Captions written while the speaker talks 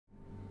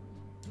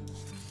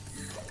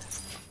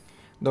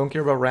Don't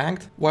care about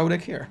ranked? Why would I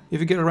care? If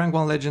you get a rank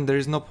 1 legend, there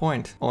is no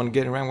point on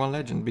getting rank 1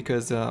 legend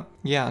because,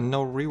 yeah,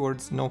 no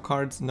rewards, no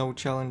cards, no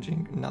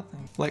challenging,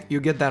 nothing. Like, you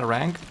get that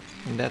rank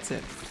and that's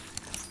it.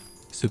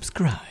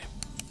 Subscribe.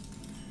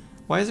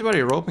 Why is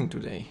everybody roping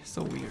today?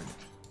 So weird.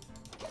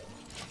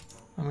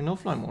 I mean, no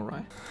fly more,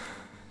 right?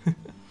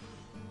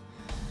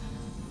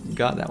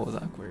 God, that was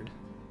awkward.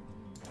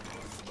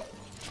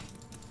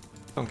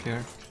 Don't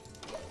care.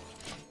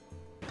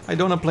 I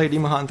don't wanna play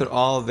Demon Hunter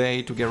all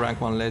day to get rank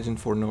 1 legend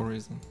for no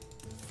reason.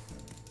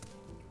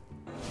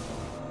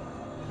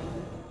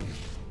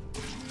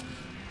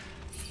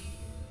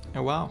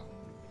 Oh wow.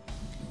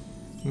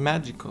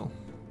 Magical.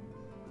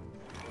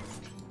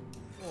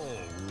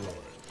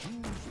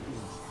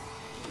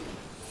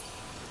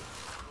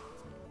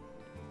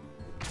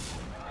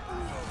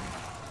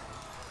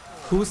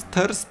 Who's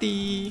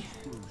thirsty?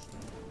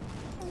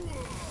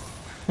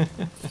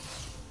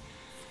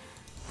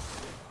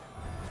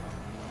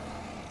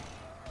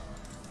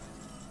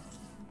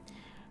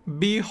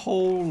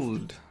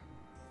 Behold.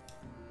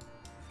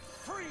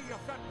 Free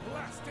of that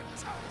blasted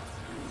tower.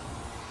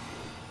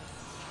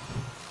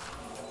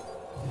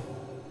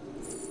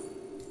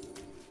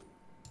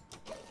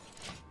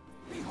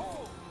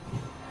 Behold.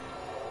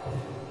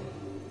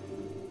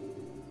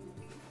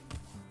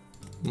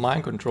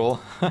 Mind control.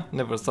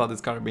 Never saw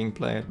this card being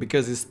played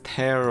because it's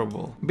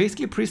terrible.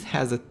 Basically, Priest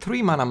has a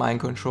 3 mana mind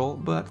control,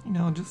 but you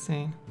know, just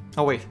saying.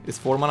 Oh wait, it's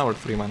 4 mana or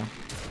 3 mana?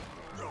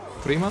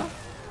 3 mana?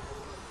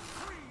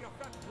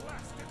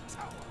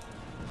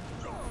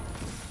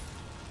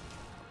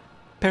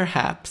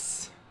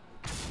 Perhaps.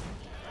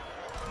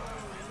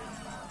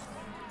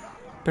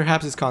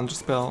 Perhaps it's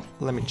counterspell.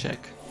 Let me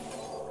check.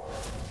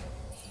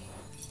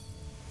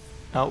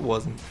 Oh, it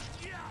wasn't.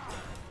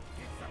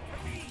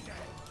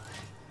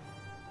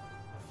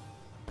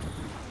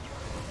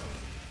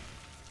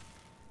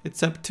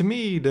 It's up to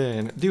me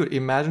then. Dude,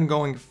 imagine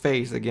going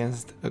face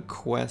against a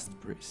quest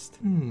priest.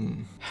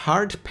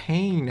 Heart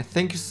pain.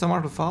 Thank you so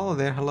much for the follow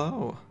there.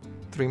 Hello.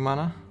 3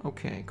 mana?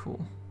 Okay,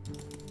 cool.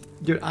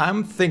 Dude,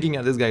 I'm thinking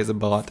that this guy is a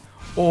bot,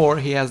 or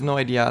he has no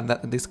idea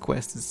that this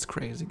quest is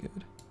crazy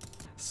good.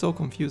 So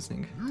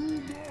confusing.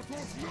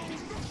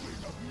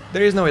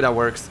 There is no way that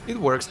works. It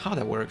works. How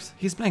that works?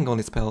 He's playing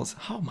only spells.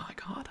 Oh my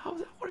god, how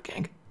is that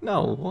working?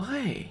 No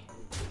way.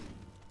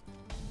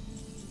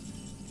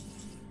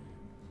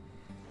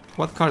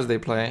 What cards they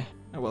play?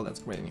 Oh, well, that's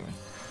great anyway.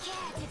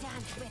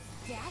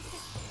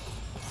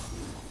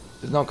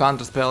 There's no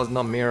counter spells,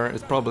 no mirror.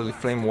 It's probably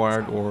Flame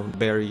Ward or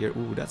Barrier.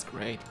 Ooh, that's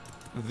great.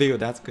 Dude,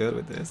 that's good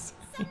with this.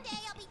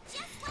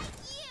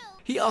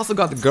 He also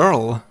got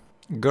girl.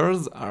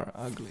 Girls are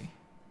ugly.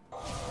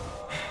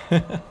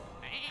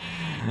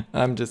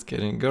 I'm just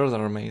kidding. Girls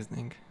are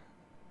amazing.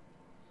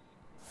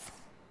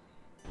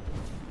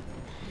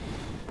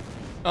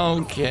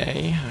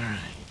 Okay, alright.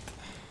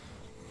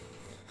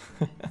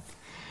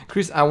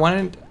 Chris, I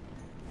want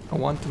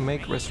to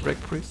make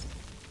Resurrect Priest.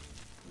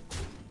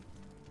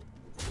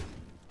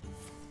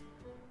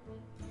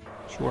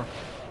 Sure.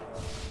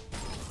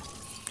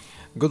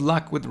 Good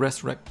luck with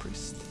Resurrect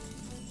Priest.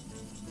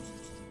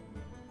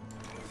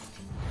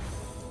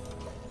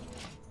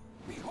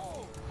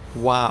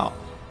 Wow.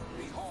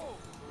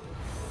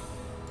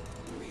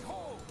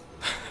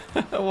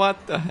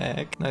 What the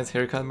heck? Nice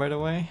haircut, by the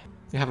way.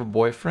 You have a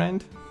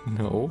boyfriend?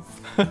 No.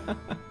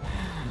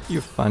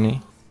 You're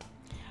funny.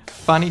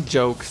 Funny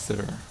joke,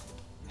 sir.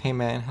 Hey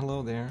man,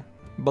 hello there.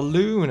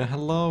 Balloon,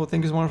 hello.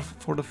 Thank you so much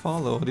for the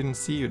follow. Didn't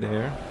see you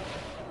there.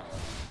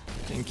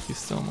 Thank you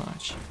so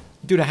much.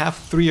 Dude, I have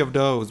 3 of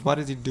those. What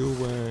is he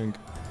doing?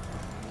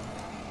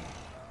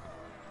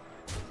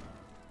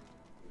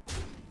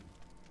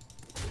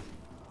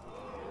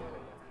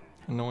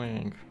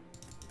 Annoying.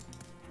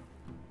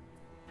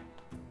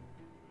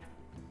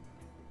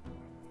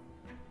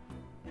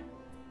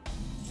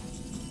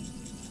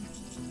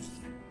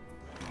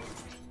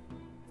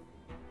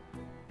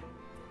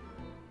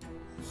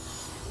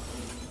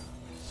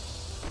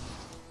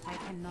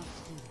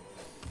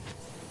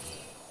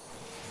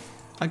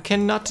 I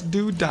cannot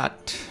do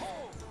that.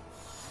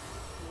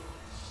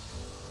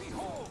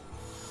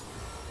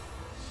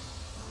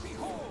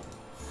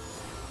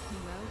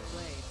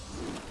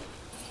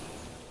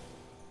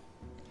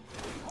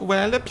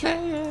 Well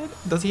played.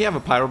 Does he have a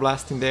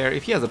Pyroblast in there?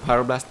 If he has a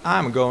Pyroblast,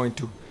 I'm going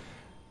to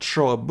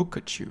throw a book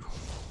at you.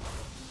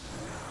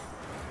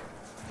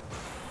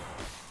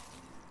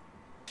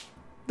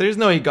 There's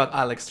no he got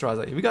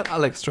Alexstrasza. If we got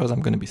Alexstrasza,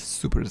 I'm gonna be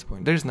super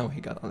disappointed. There's no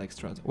he got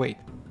Alexstrasza. Wait.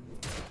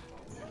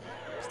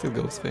 Still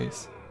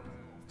Ghostface.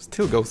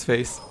 Still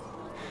Ghostface.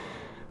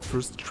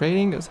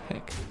 Frustrating as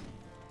heck.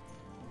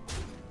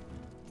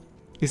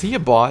 Is he a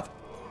bot?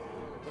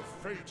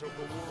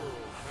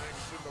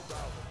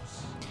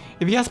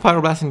 If he has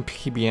Pyroblast in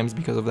PBMs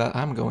because of that,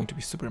 I'm going to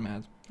be super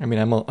mad. I mean,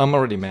 I'm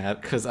already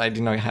mad because I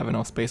did not have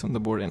enough space on the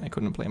board and I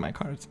couldn't play my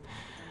cards.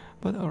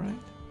 But alright.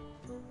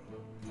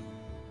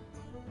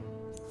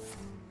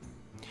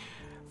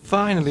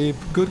 Finally,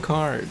 good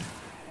card.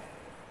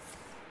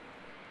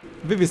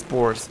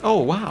 Vivisports. Oh,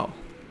 wow.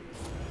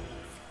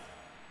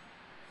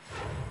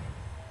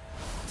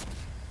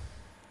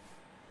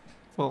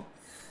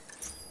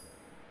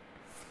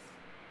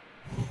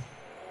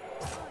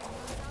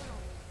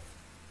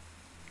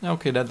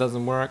 Okay, that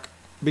doesn't work.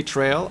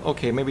 Betrayal?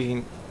 Okay,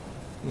 maybe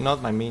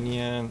not my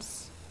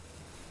minions.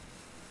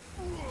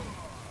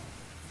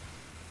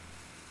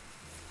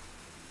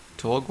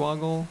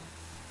 Togwaggle?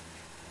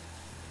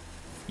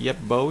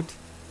 Yep, boat.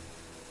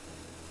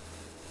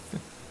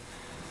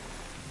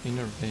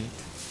 Innervate.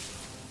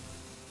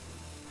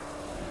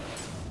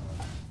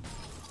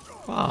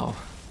 Wow.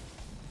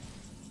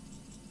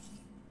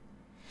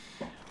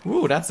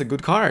 Ooh, that's a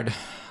good card.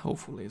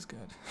 Hopefully it's good.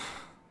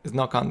 It's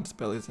not counter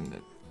spell, isn't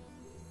it?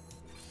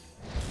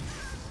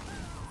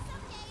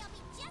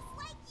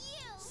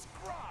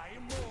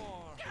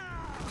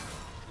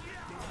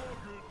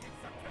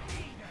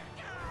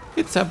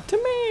 It's up to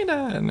me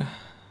then.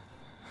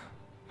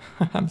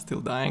 I'm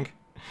still dying.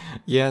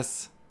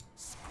 Yes.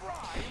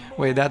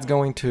 Wait, that's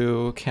going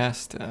to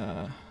cast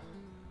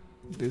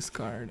this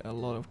card a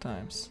lot of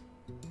times.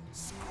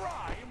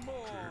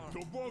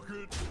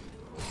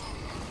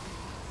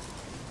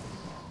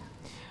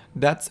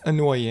 That's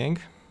annoying.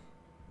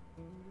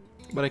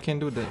 But I can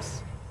do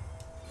this.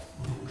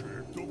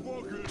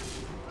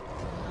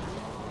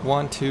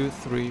 1, 2,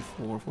 3,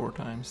 4, 4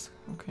 times.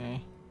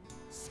 Okay.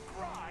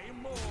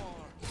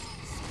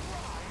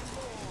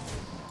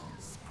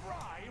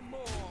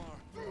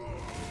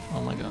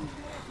 Oh my god.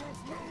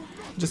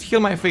 Just heal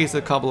my face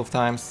a couple of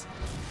times.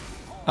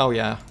 Oh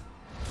yeah.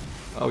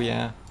 Oh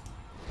yeah.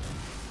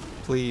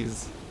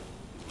 Please.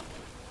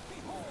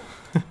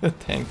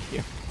 Thank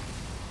you.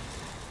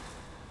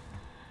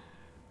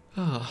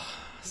 Oh,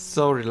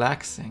 so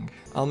relaxing.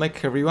 I'll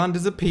make everyone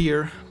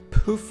disappear.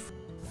 Poof.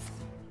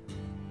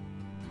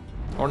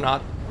 Or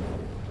not.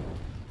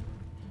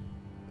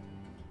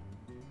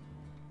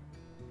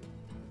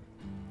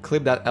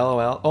 Clip that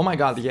LOL. Oh my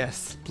god,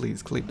 yes.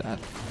 Please clip that.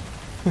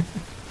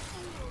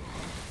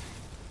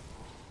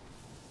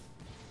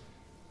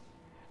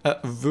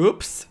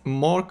 Whoops.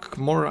 More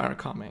are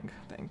coming.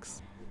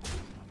 Thanks.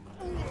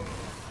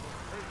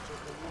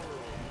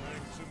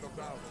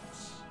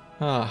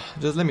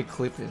 Just let me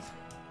clip it.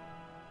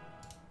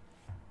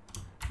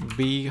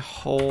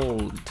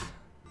 Behold.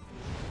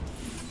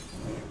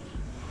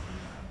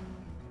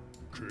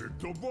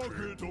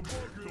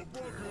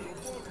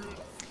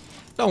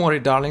 Don't worry,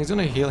 darling. He's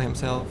gonna heal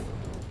himself.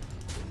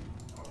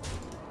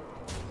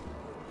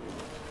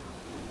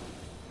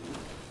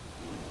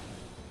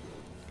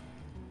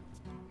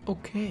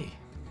 Okay.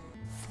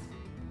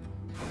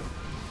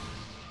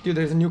 Dude,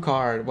 there's a new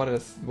card. What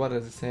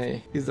does it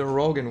say? It's the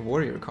Rogue and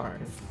Warrior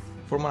card.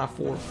 4 mana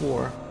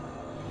 4/4.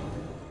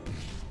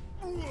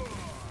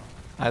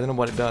 I don't know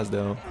what it does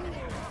though.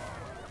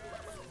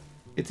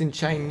 It's in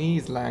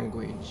Chinese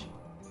language.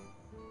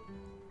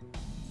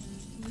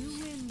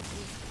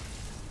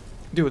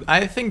 Dude,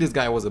 I think this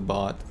guy was a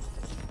bot.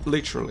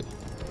 Literally.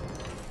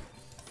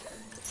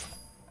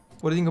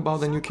 What do you think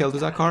about the new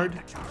Kel'Thuzad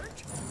card?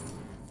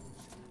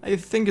 I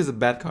think it's a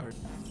bad card.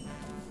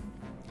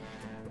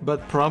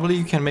 But probably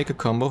you can make a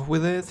combo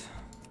with it.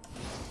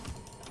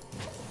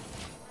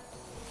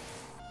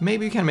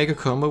 Maybe you can make a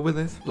combo with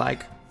it,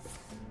 like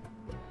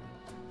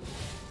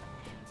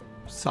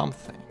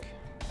something.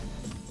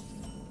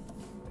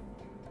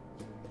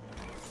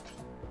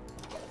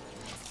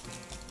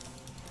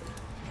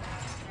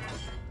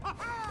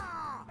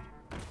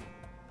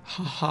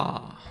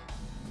 Haha.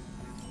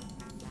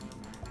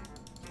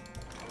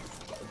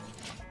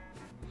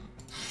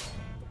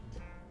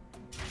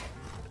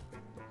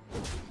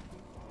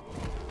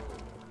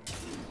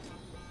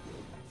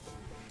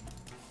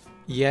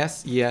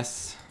 Yes,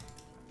 yes.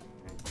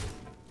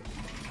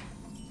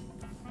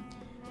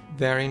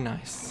 Very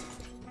nice.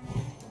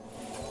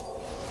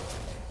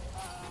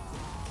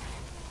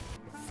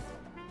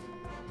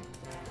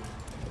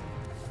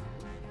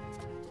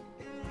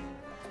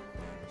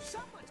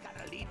 Someone's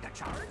gotta lead the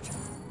charge.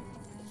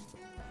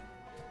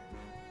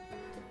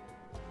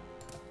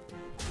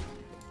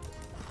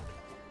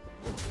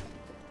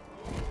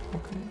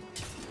 Okay.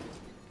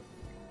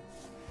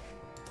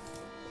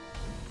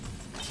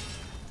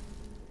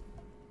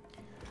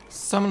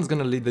 Someone's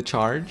gonna lead the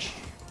charge.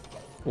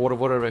 Or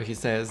whatever he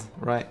says,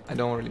 right? I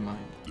don't really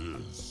mind.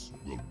 This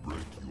will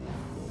break your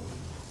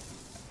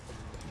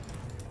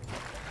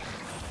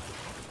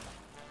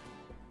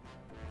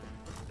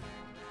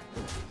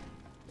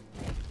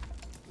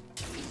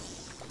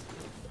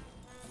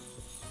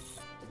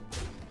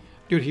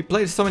Dude, he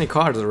played so many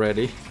cards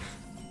already.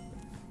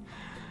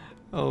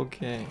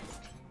 Okay.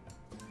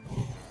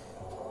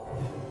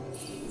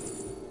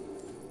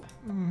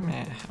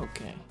 Meh,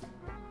 okay.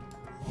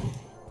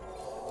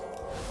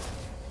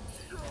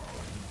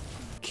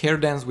 Care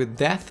Dance with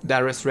Death,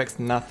 that resurrects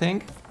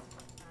nothing.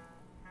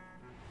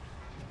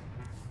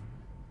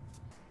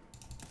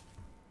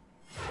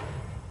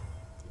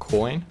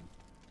 Coin?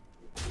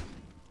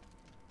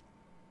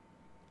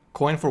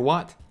 Coin for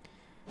what?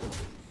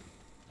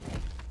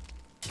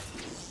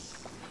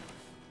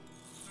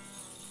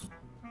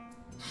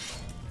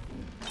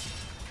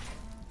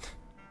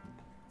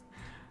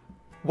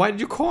 Why did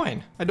you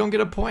coin? I don't get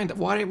a point.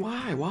 Why?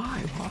 Why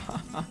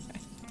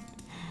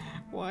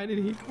did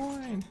he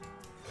coin?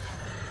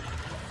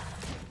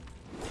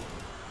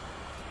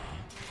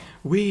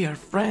 We are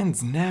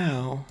friends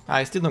now.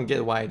 I still don't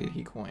get why did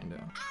he coin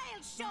though.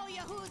 I'll show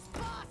you who's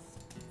boss.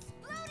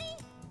 Looney,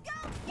 go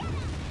get him.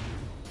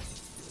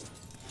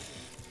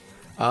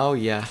 Oh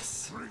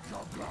yes.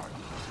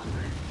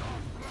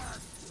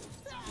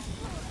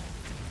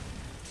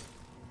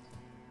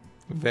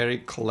 Very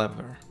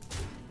clever.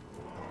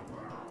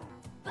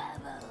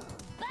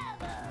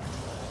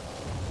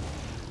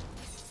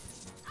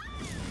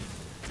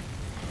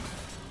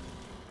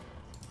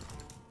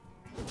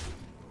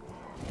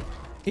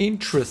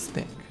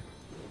 Interesting.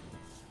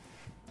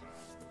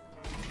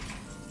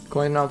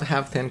 Going now to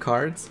have 10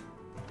 cards?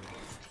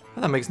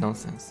 Well, that makes no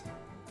sense.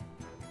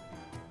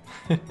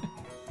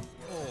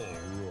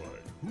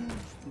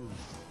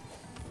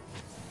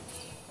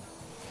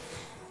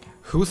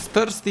 Who's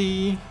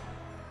thirsty?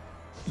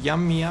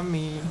 Yummy,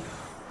 yummy.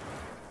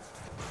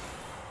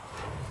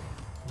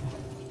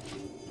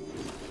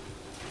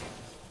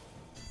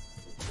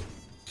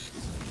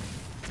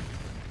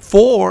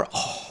 Four?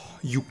 Oh,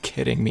 you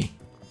kidding me?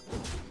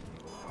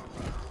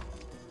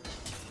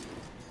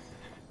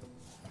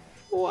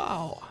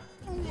 Wow.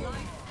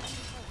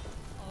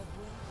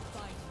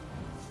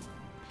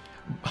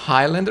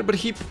 Highlander, but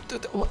he...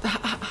 What?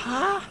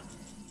 Huh?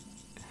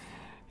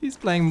 He's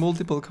playing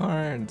multiple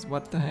cards.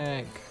 What the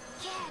heck?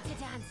 Care to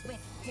dance with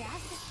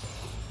death?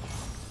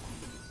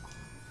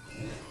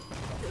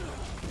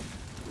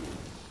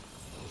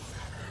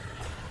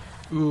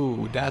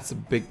 Ooh, that's a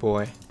big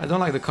boy. I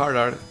don't like the card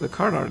art. The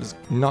card art is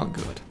not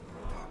good.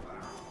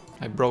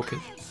 I broke it.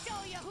 I'll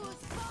show you who's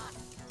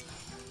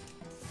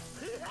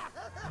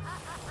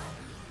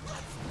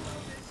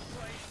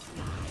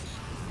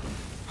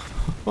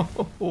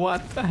boss.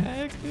 What the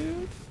heck,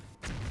 dude?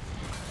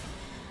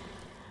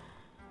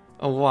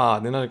 Oh wow,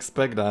 did not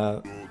expect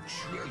that.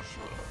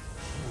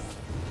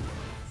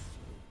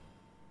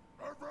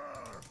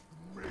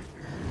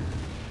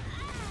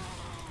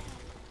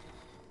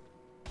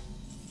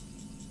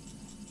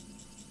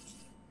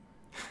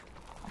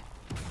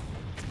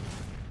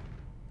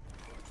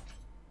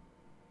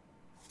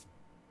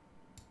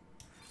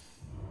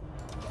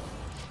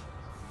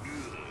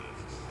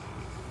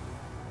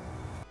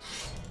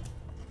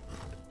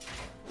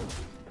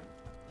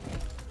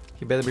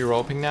 He better be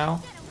roping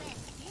now.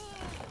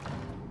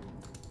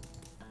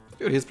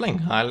 Dude, he's playing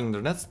Highlander,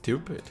 that's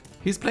stupid.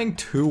 He's playing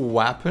 2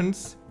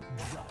 weapons?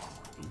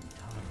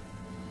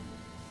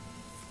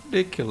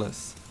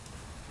 Ridiculous.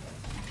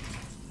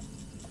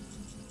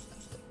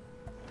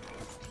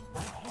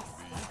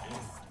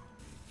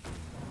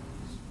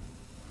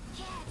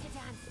 Care to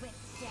dance with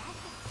death?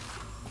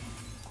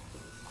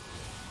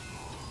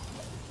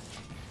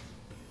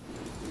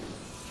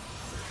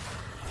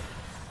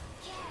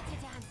 Care to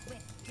dance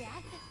with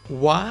death?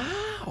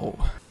 Wow!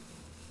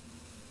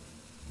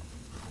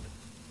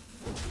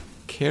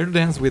 Care to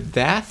dance with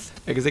death?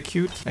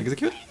 Execute?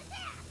 Execute?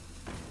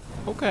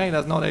 Okay,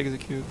 that's not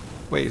execute.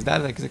 Wait, is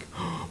that execute?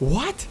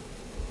 What?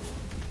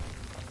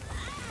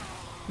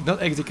 It's not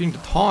executing the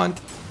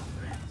taunt.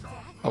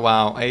 Oh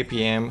wow,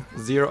 APM,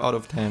 0 out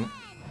of 10.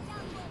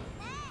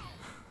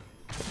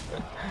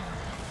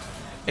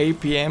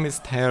 APM is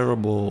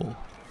terrible.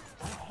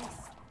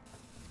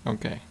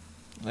 Okay,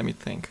 let me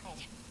think.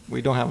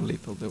 We don't have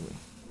lethal, do we?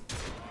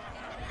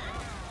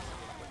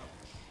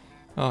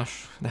 Oh,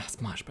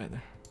 that's much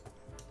better.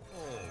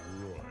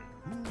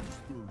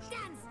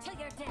 Dance till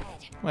you're dead.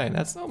 Wait,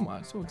 that's so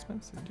much, so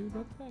expensive, dude.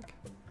 What the heck?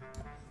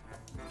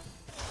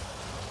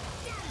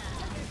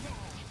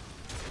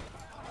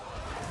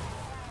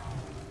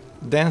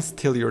 Dance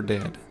till you're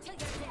dead. Till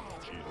you're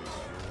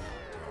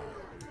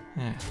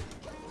dead. Yeah.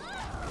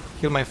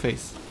 Kill my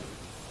face.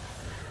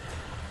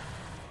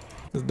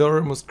 Does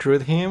Doremus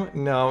crit him?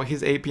 No,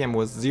 his APM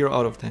was 0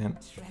 out of 10.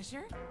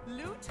 Treasure?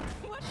 Loot?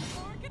 What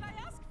more can I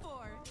ask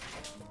for?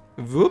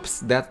 Whoops,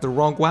 that's the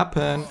wrong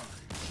weapon.